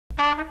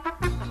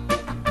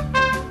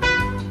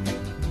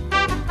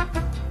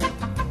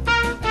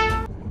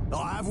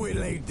Or have we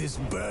laid this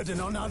burden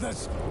on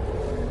others?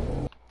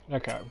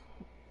 Okay.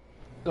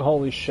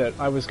 Holy shit,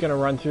 I was gonna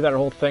run through that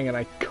whole thing and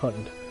I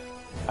couldn't.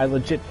 I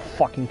legit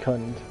fucking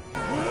couldn't.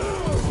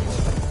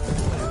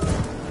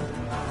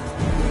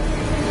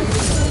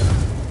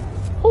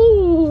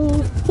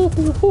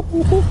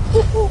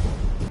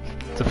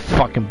 It's a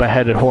fucking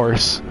beheaded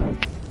horse.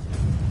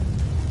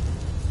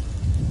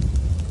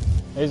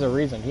 There's a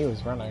reason he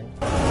was running.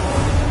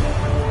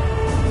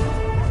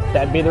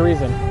 That'd be the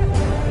reason.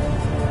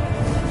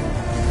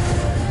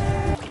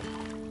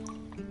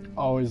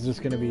 Oh, is this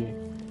gonna be...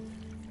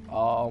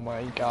 Oh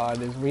my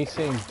god, is we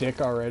seeing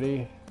dick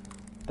already?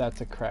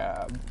 That's a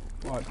crab.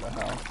 What the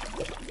hell?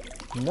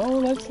 No,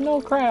 that's no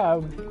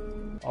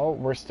crab. Oh,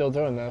 we're still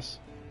doing this.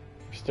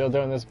 We're still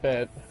doing this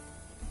bit.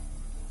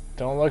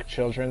 Don't look,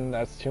 children,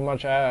 that's too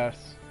much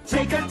ass.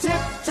 Take a tip,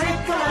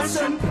 take a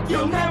lesson.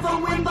 You'll never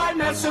win by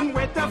messing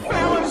with the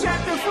fellas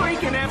at the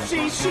freaking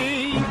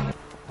FCC.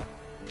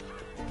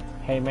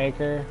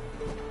 Haymaker.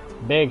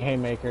 Big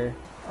haymaker.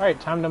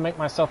 Alright, time to make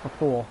myself a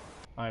fool.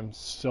 I'm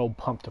so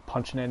pumped to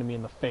punch an enemy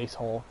in the face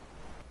hole.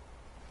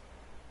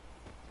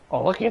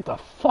 Oh, look at the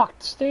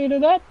fucked state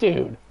of that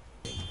dude!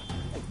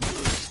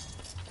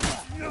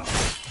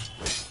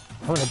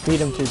 I'm gonna beat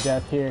him to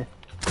death here.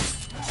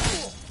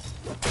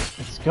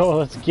 Let's go,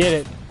 let's get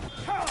it.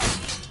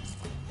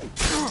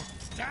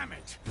 Damn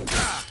it!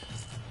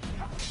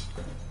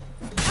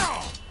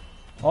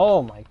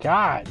 Oh my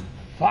god.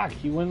 Fuck,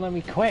 you wouldn't let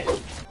me quit.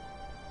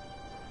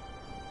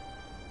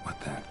 What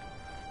the?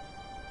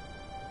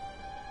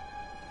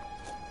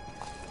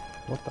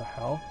 What the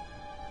hell?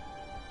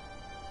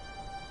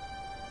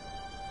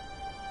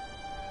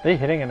 Are they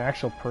hitting an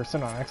actual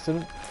person on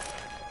accident?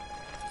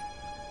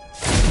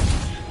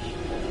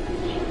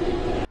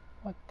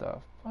 What the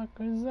fuck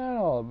is that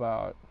all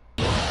about?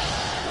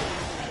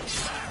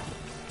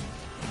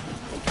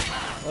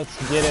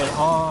 Let's get it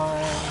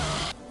on.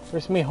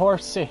 Where's me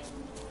horsey?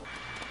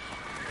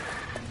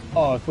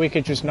 Oh, if we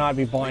could just not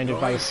be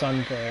blinded by the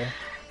sun there.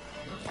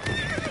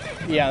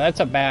 Yeah, that's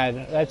a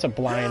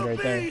blind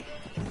right there.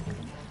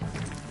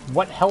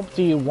 What help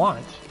do you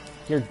want?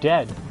 You're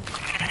dead.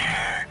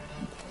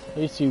 At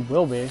least you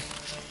will be.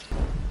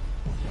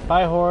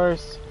 Bye,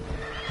 horse.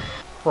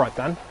 Right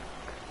then.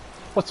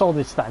 What's all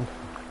this then?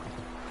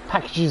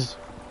 Packages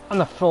on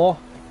the floor.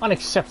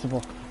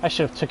 Unacceptable. I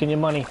should have taken your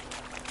money.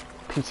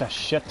 Piece of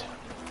shit.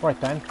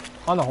 Right then.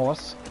 On the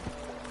horse.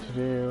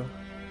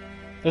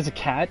 There's a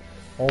cat.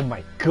 Oh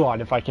my god,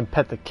 if I can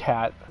pet the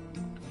cat.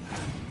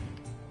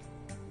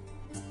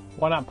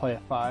 Why not play a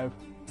 5?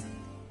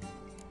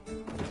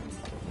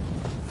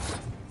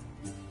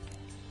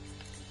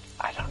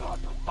 I don't know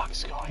what the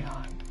fuck's going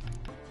on.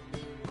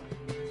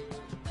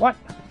 What?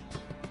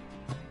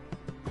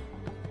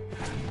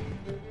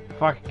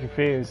 Fucking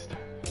confused.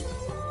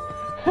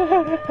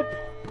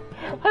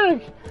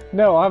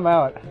 No, I'm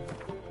out.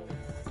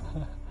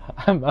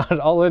 I'm out.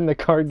 I'll end the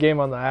card game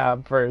on the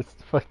app first.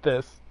 Fuck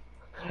this.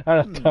 I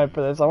don't have time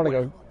for this. I want to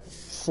go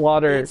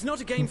slaughter it's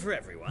not a game for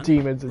everyone.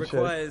 Demons and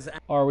shit.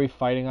 Are we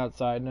fighting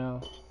outside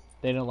now?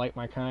 They don't like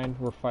my kind.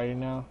 We're fighting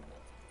now.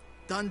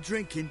 Done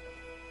drinking.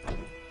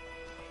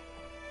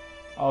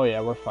 Oh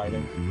yeah, we're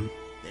fighting.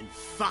 Then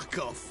fuck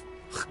off.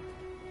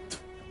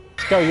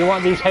 Let's go. You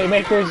want these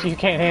haymakers? You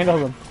can't handle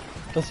them.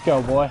 Let's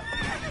go, boy.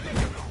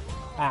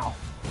 Ow.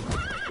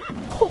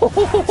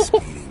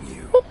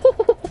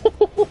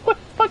 I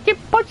fucking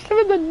punched him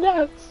in the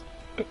nuts.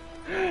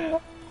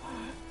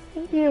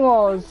 You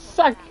all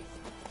suck.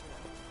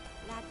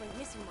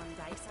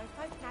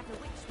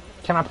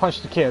 Can I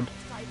punch the kid?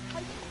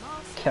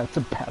 Yeah, that's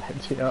a bad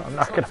idea. I'm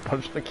not gonna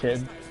punch the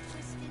kid.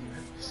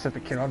 Set the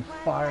kid on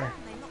fire.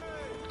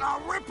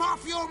 I'll rip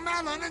off your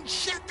melon and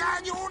shit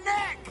down your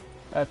neck!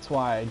 That's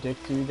why I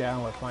dicked you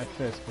down with my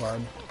fist,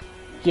 bud.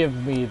 Give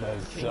me the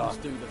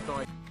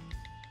ZUCC.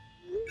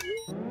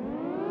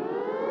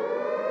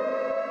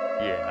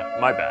 Yeah,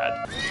 my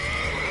bad.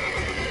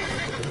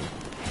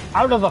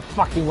 Out of the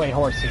fucking way,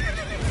 horsey.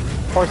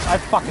 Horse, I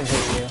fucking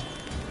hate you.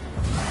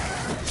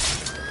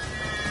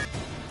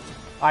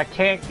 I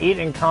can't eat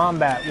in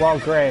combat. Well,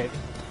 great.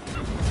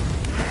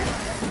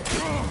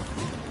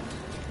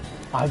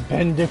 I've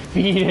been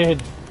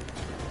defeated.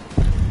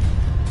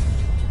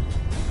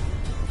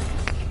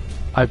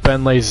 I've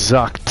been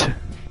ZUCC'd.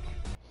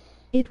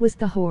 It was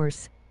the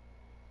horse.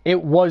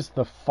 It was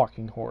the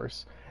fucking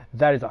horse.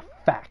 That is a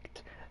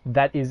fact.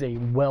 That is a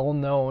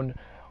well-known,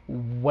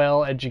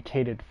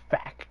 well-educated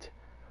fact.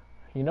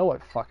 You know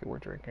what fuck it we're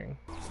drinking.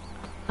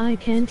 I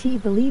can't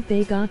believe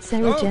they got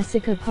Sarah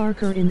Jessica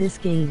Parker in this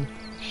game.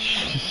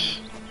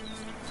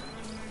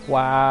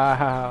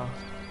 Wow.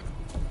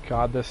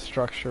 God, this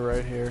structure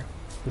right here.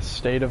 The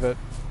state of it.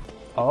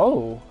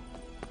 Oh.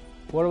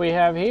 What do we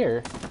have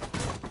here?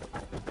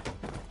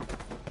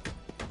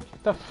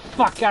 Get the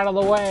fuck out of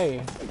the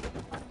way.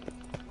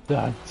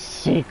 The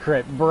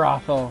secret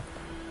brothel.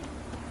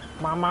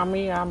 Mamma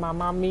mia,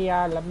 la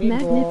mia.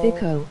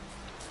 Magnifico.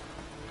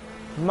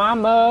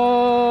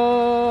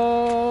 Mama.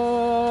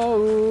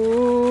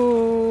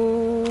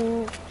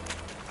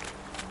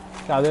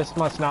 Now this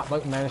must not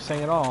look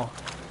menacing at all.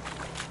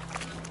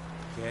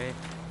 Okay.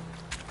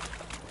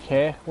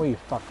 Okay, what are you,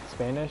 fucking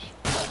Spanish?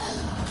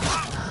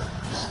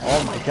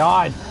 Oh my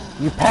god!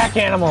 You pack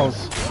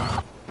animals!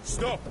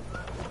 Stop!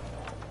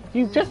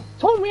 You just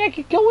told me I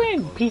could go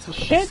in, piece of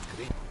shit!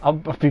 I'll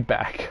be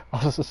back.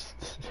 I'll just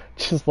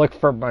look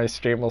for my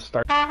stream will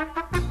start.